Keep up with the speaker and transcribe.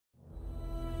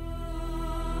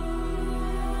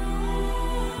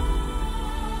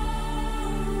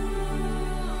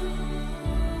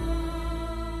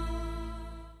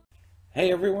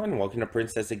Hey everyone, welcome to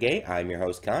Princess of Gay. I'm your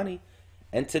host Connie,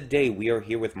 and today we are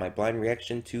here with my blind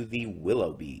reaction to the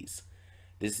Willoughbys.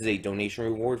 This is a donation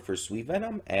reward for Sweet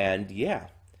Venom, and yeah,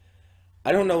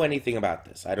 I don't know anything about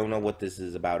this. I don't know what this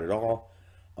is about at all.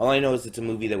 All I know is it's a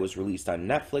movie that was released on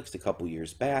Netflix a couple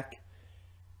years back,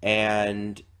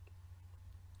 and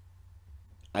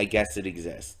I guess it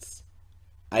exists.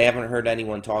 I haven't heard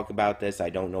anyone talk about this.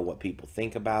 I don't know what people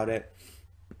think about it,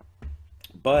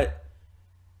 but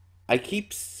I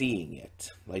keep seeing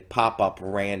it like pop up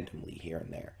randomly here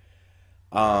and there.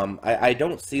 I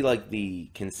don't see like the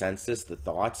consensus, the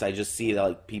thoughts. I just see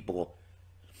like people,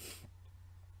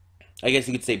 I guess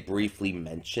you could say, briefly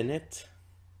mention it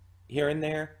here and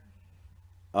there.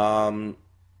 Um,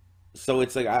 so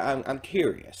it's like I'm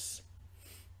curious.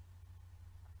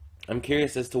 I'm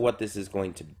curious as to what this is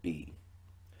going to be.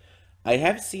 I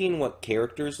have seen what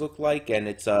characters look like, and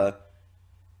it's an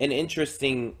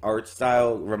interesting art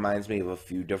style. Reminds me of a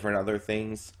few different other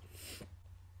things.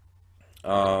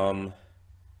 Um,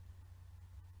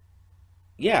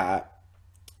 yeah,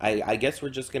 I guess we're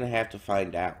just gonna have to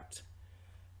find out.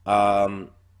 Um,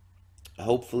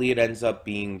 Hopefully it ends up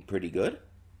being pretty good,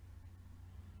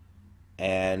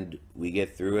 and we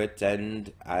get through it,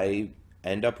 and I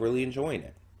end up really enjoying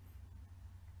it.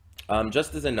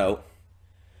 Just as a note,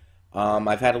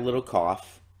 I've had a little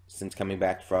cough since coming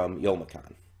back from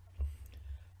Youmacon.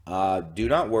 Do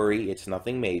not worry, it's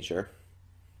nothing major.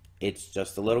 It's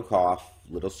just a little cough,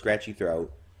 little scratchy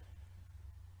throat.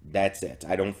 That's it.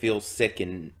 I don't feel sick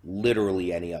in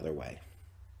literally any other way.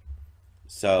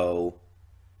 So,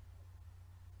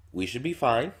 we should be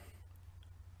fine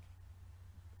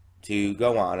to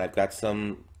go on. I've got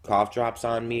some cough drops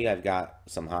on me. I've got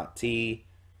some hot tea.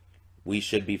 We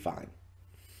should be fine.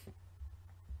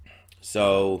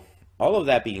 So, all of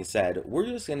that being said, we're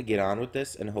just going to get on with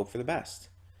this and hope for the best.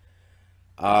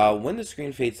 When the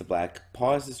screen fades to black,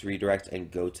 pause this redirect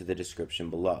and go to the description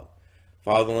below.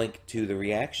 Follow the link to the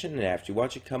reaction, and after you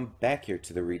watch it, come back here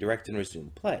to the redirect and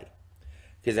resume play.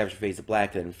 Because after it fades to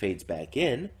black and then fades back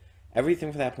in,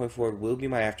 everything from that point forward will be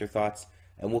my afterthoughts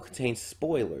and will contain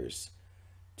spoilers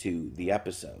to the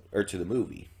episode, or to the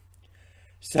movie.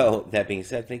 So, that being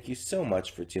said, thank you so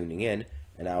much for tuning in,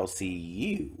 and I will see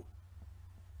you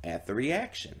at the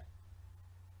reaction.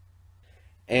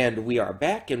 And we are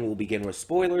back, and we'll begin with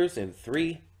spoilers in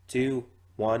 3, 2,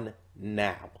 1,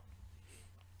 now.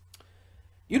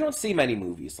 You don't see many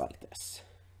movies like this.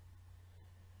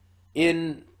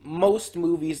 In most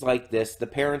movies like this, the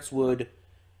parents would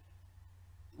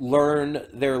learn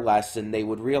their lesson. They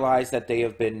would realize that they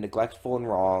have been neglectful and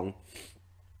wrong,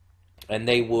 and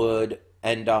they would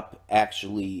end up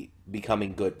actually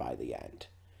becoming good by the end.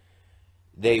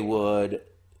 They would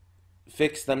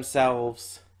fix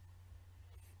themselves,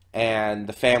 and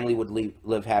the family would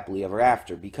live happily ever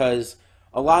after. Because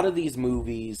a lot of these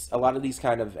movies, a lot of these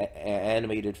kind of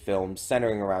animated films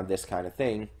centering around this kind of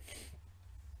thing,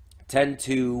 tend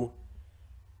to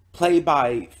play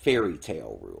by fairy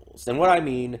tale rules. And what I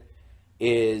mean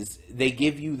is they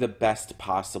give you the best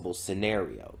possible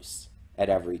scenarios at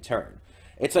every turn.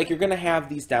 It's like you're going to have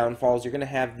these downfalls, you're going to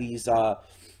have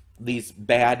these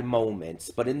bad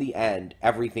moments, but in the end,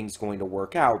 everything's going to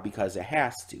work out because it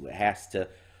has to. It has to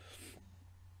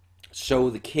show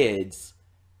the kids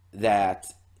that,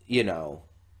 you know,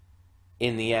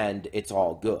 in the end, it's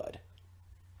all good.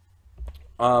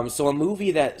 So a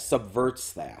movie that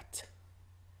subverts that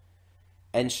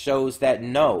and shows that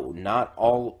no, not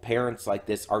all parents like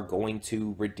this are going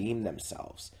to redeem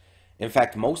themselves. In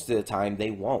fact, most of the time,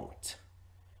 they won't.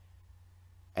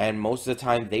 And most of the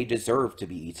time, they deserve to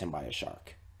be eaten by a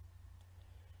shark.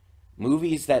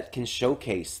 Movies that can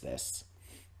showcase this,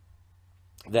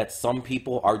 that some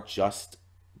people are just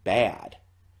bad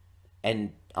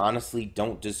and honestly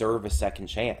don't deserve a second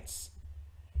chance.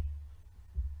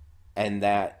 And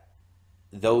that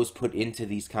those put into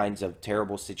these kinds of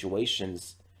terrible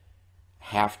situations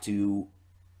have to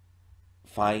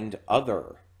find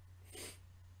other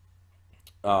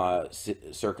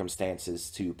circumstances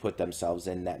to put themselves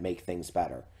in that make things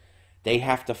better. They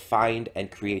have to find and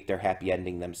create their happy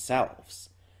ending themselves,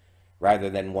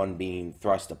 rather than one being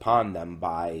thrust upon them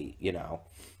by, you know,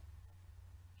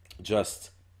 just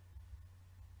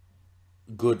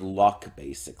good luck,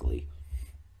 basically.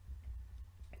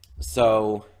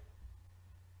 So,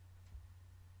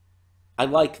 I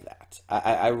like that.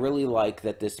 I really like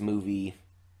that this movie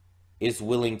is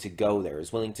willing to go there,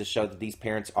 is willing to show that these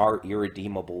parents are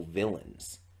irredeemable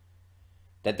villains.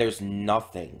 That there's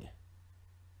nothing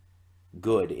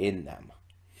good in them.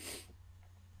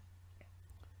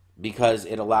 Because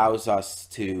it allows us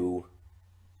to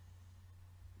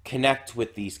connect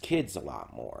with these kids a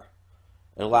lot more.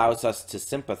 It allows us to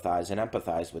sympathize and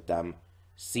empathize with them,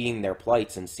 seeing their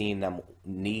plights and seeing them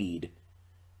need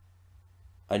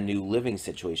a new living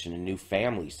situation, a new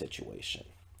family situation.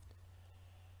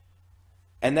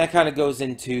 And that kind of goes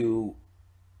into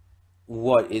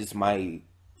what is my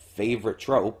favorite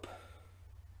trope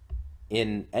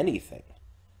in anything,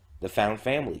 the found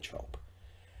family trope.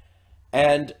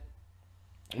 And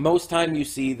most time you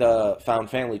see the found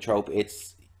family trope,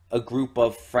 it's a group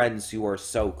of friends who are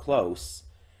so close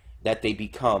that they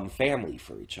become family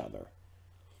for each other,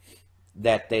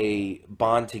 that they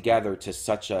bond together to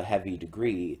such a heavy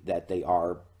degree that they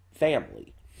are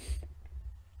family.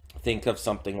 Think of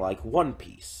something like One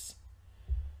Piece.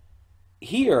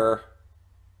 Here,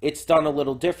 it's done a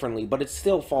little differently, but it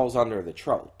still falls under the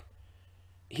trope.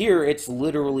 Here, it's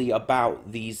literally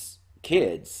about these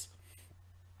kids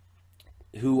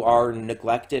who are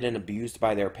neglected and abused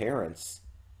by their parents,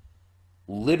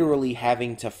 literally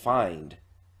having to find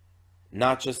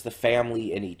not just the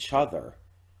family in each other,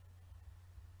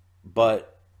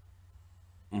 but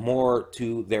more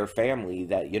to their family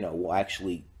that, will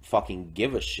actually fucking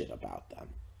give a shit about them.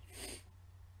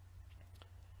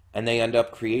 And they end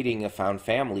up creating a found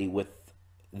family with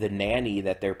the nanny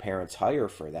that their parents hire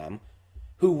for them,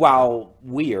 who, while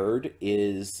weird,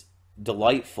 is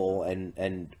delightful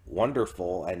and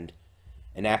wonderful and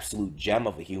an absolute gem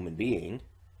of a human being.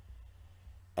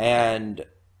 And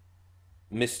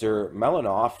Mr.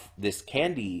 Melanoff, this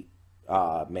candy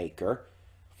maker,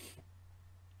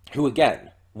 who,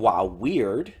 again, while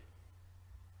weird,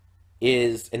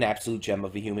 is an absolute gem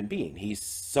of a human being. He's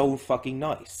so fucking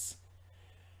nice.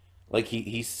 Like,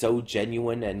 he's so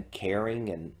genuine and caring,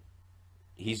 and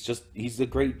he's a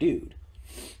great dude.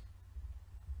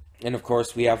 And, of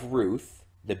course, we have Ruth,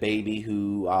 the baby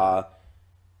who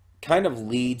kind of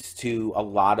leads to a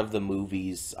lot of the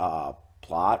movie's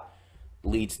plot,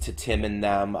 leads to Tim and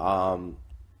them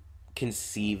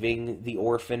conceiving the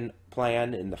orphan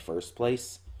plan in the first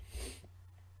place.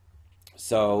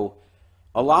 So,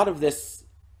 a lot of this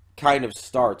kind of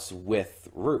starts with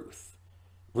Ruth.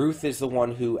 Ruth is the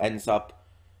one who ends up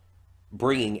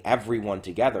bringing everyone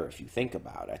together, if you think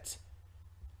about it.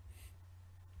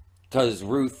 Because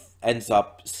Ruth ends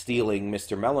up stealing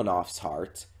Mr. Melanoff's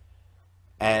heart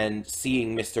and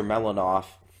seeing Mr. Melanoff,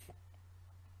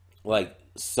 like,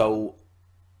 so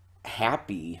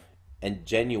happy and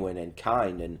genuine and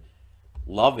kind and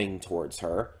loving towards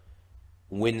her,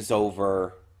 wins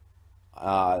over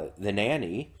the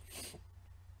nanny,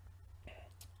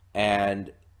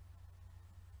 and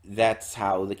that's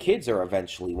how the kids are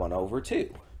eventually won over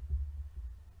too,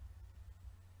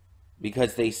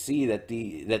 because they see that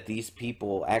these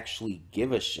people actually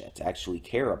give a shit, actually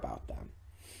care about them.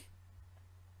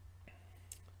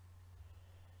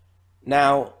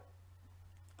 Now,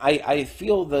 I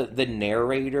feel the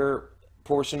narrator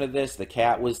portion of this, the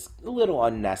cat, was a little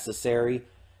unnecessary.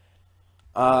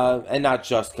 And not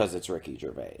just because it's Ricky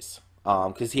Gervais.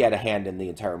 Because he had a hand in the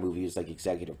entire movie. He was like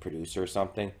executive producer or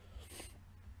something.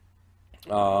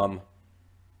 I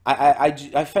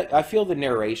feel the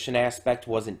narration aspect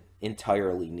wasn't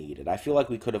entirely needed. I feel like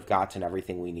we could have gotten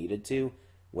everything we needed to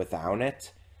without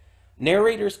it.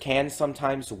 Narrators can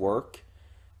sometimes work.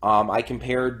 I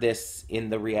compared this in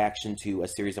the reaction to A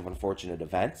Series of Unfortunate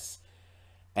Events.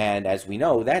 And as we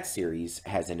know, that series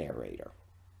has a narrator.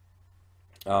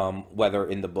 Whether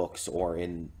in the books or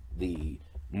in the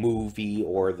movie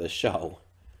or the show.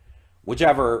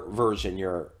 Whichever version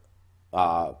you're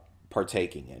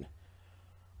partaking in.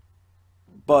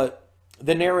 But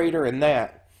the narrator in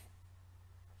that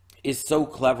is so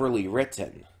cleverly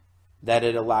written that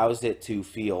it allows it to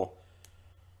feel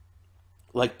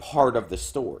like part of the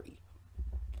story.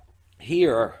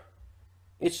 Here,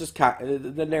 it's just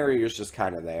the narrator's just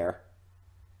kind of there.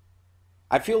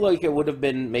 I feel like it would have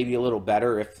been maybe a little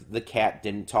better if the cat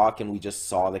didn't talk and we just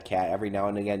saw the cat every now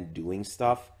and again doing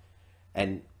stuff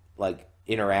and, like,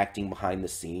 interacting behind the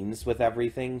scenes with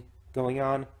everything going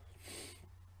on.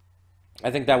 I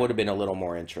think that would have been a little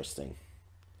more interesting.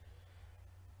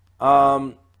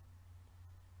 But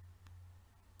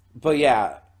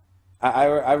yeah,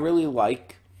 I really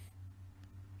like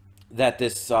that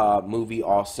this movie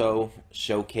also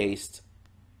showcased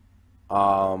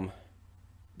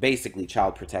basically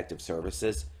Child Protective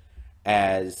Services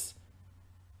as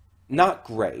not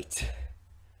great.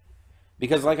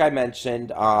 Because like I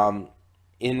mentioned,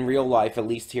 in real life, at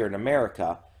least here in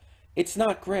America, it's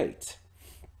not great.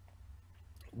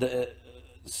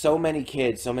 So many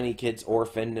kids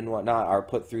orphaned and whatnot are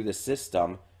put through the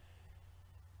system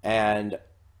and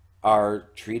are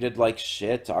treated like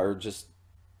shit, are just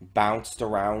bounced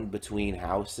around between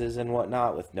houses and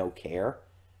whatnot with no care.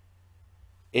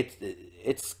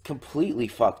 It's completely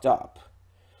fucked up.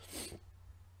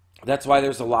 That's why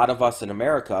there's a lot of us in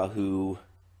America who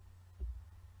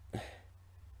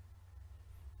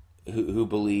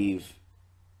believe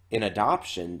in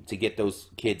adoption to get those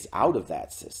kids out of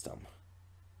that system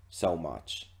so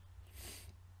much.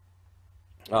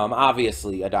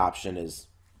 Obviously, adoption is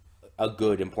a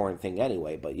good, important thing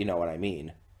anyway, but you know what I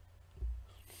mean.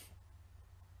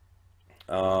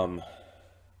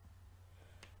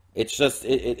 It's just,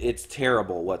 it's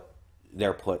terrible what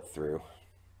they're put through.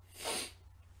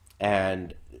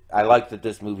 And I like that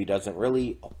this movie doesn't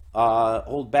really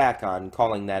hold back on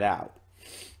calling that out.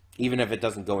 Even if it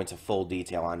doesn't go into full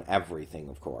detail on everything,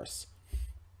 of course.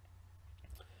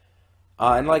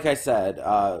 And like I said,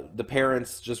 the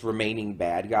parents just remaining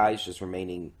bad guys, just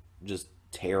remaining just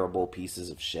terrible pieces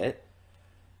of shit,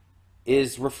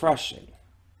 is refreshing.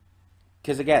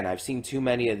 Because again, I've seen too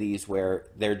many of these where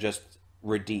they're just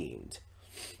redeemed.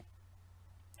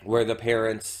 Where the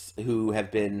parents who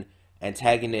have been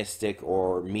antagonistic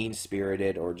or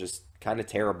mean-spirited or just kind of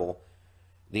terrible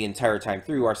the entire time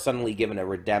through are suddenly given a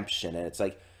redemption. And it's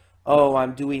like, oh,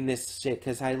 I'm doing this shit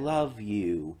because I love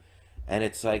you. And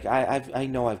it's like, I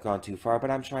know I've gone too far,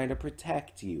 but I'm trying to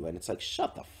protect you. And it's like,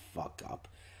 shut the fuck up.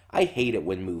 I hate it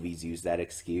when movies use that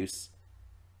excuse.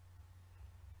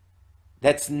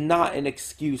 That's not an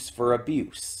excuse for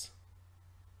abuse.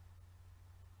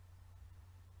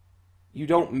 You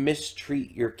don't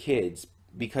mistreat your kids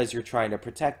because you're trying to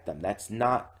protect them. That's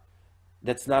not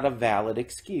a valid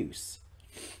excuse.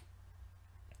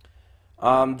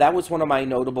 That was one of my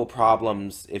notable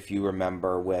problems, if you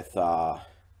remember, with that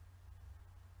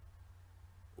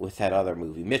other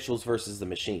movie, Mitchell's versus the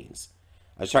Machines.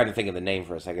 I was trying to think of the name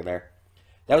for a second there.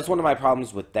 That was one of my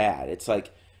problems with that. It's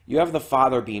like, you have the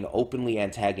father being openly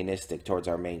antagonistic towards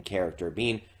our main character,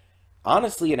 being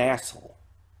honestly an asshole.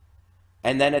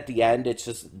 And then at the end, it's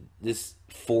just this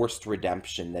forced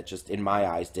redemption that just, in my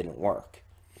eyes, didn't work.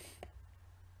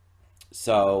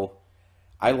 So,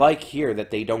 I like here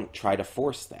that they don't try to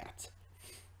force that.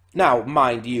 Now,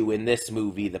 mind you, in this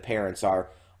movie, the parents are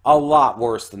a lot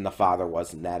worse than the father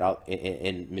was in that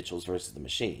in Mitchell's versus the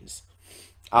Machines.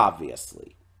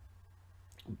 Obviously.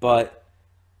 But,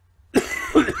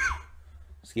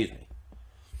 excuse me.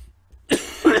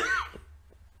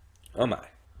 Oh my.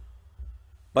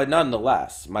 But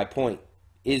nonetheless, my point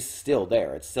is still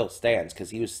there. It still stands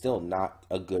because he was still not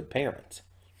a good parent.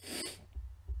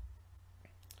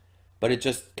 But it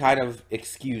just kind of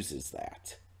excuses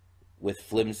that with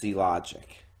flimsy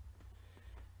logic.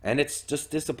 And it's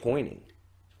just disappointing,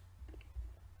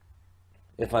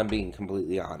 if I'm being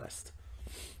completely honest.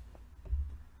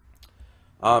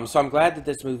 So I'm glad that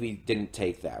this movie didn't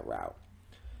take that route.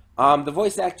 The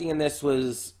voice acting in this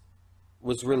was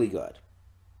really good.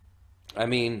 I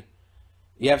mean,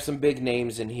 you have some big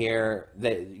names in here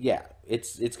that, yeah,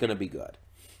 it's going to be good.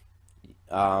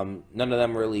 None of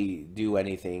them really do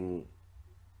anything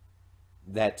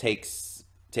that takes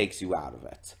you out of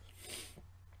it.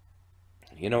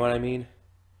 You know what I mean?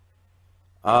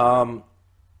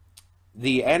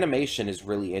 The animation is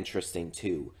really interesting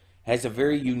too. It has a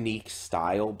very unique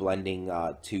style, blending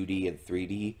 2D and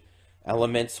 3D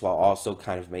elements while also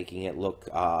kind of making it look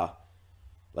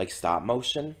like stop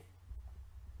motion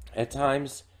at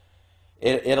times.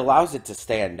 It allows it to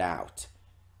stand out.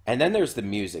 And then there's the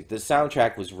music. The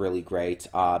soundtrack was really great,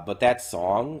 but that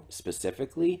song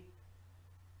specifically,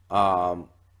 that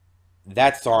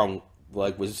song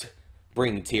like was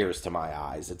bringing tears to my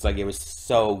eyes. It's like it was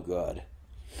so good.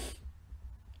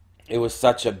 It was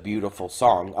such a beautiful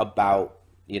song about,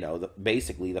 you know,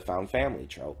 basically the found family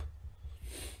trope.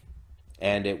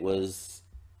 And it was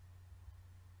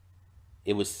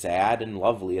sad and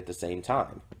lovely at the same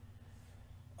time.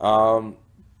 I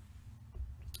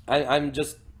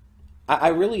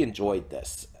really enjoyed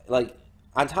this. Like,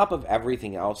 on top of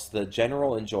everything else, the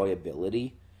general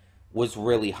enjoyability was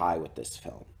really high with this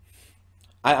film.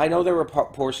 I know there were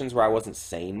portions where I wasn't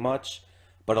saying much,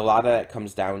 but a lot of that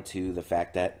comes down to the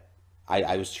fact that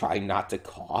I was trying not to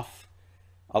cough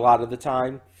a lot of the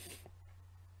time.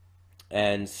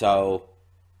 And so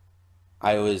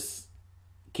I was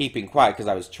keeping quiet because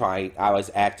I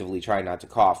was actively trying not to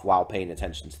cough while paying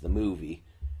attention to the movie.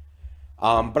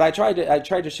 But I tried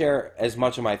to share as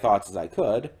much of my thoughts as I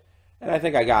could, and I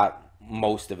think I got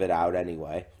most of it out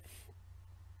anyway.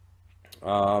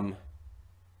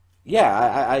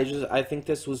 Yeah, I think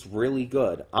this was really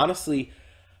good. Honestly,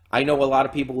 I know a lot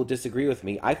of people will disagree with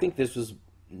me. I think this was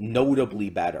notably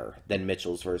better than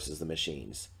Mitchell's versus the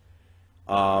Machines.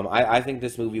 I think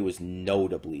this movie was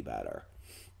notably better.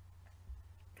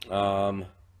 Um,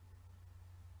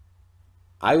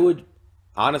 I would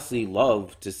honestly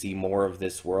love to see more of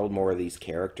this world, more of these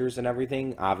characters and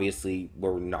everything. Obviously,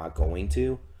 we're not going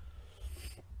to,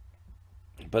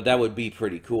 but that would be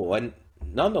pretty cool. And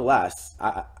nonetheless,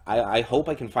 I hope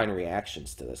I can find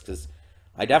reactions to this because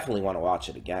I definitely want to watch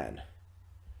it again.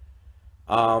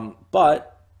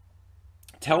 But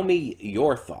tell me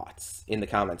your thoughts in the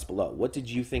comments below. What did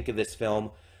you think of this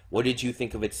film? What did you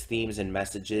think of its themes and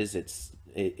messages?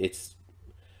 Its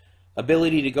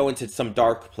ability to go into some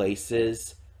dark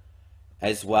places,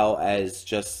 as well as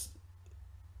just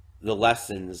the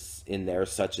lessons in there,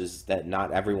 such as that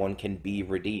not everyone can be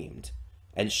redeemed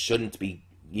and shouldn't be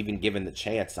even given the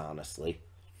chance, honestly.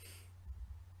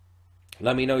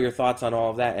 Let me know your thoughts on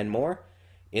all of that and more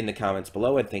in the comments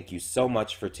below, and thank you so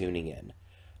much for tuning in.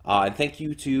 And thank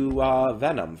you to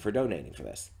Venom for donating for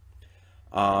this.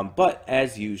 But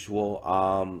as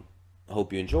usual,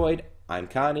 hope you enjoyed. I'm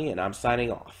Connie, and I'm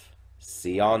signing off.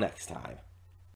 See y'all next time.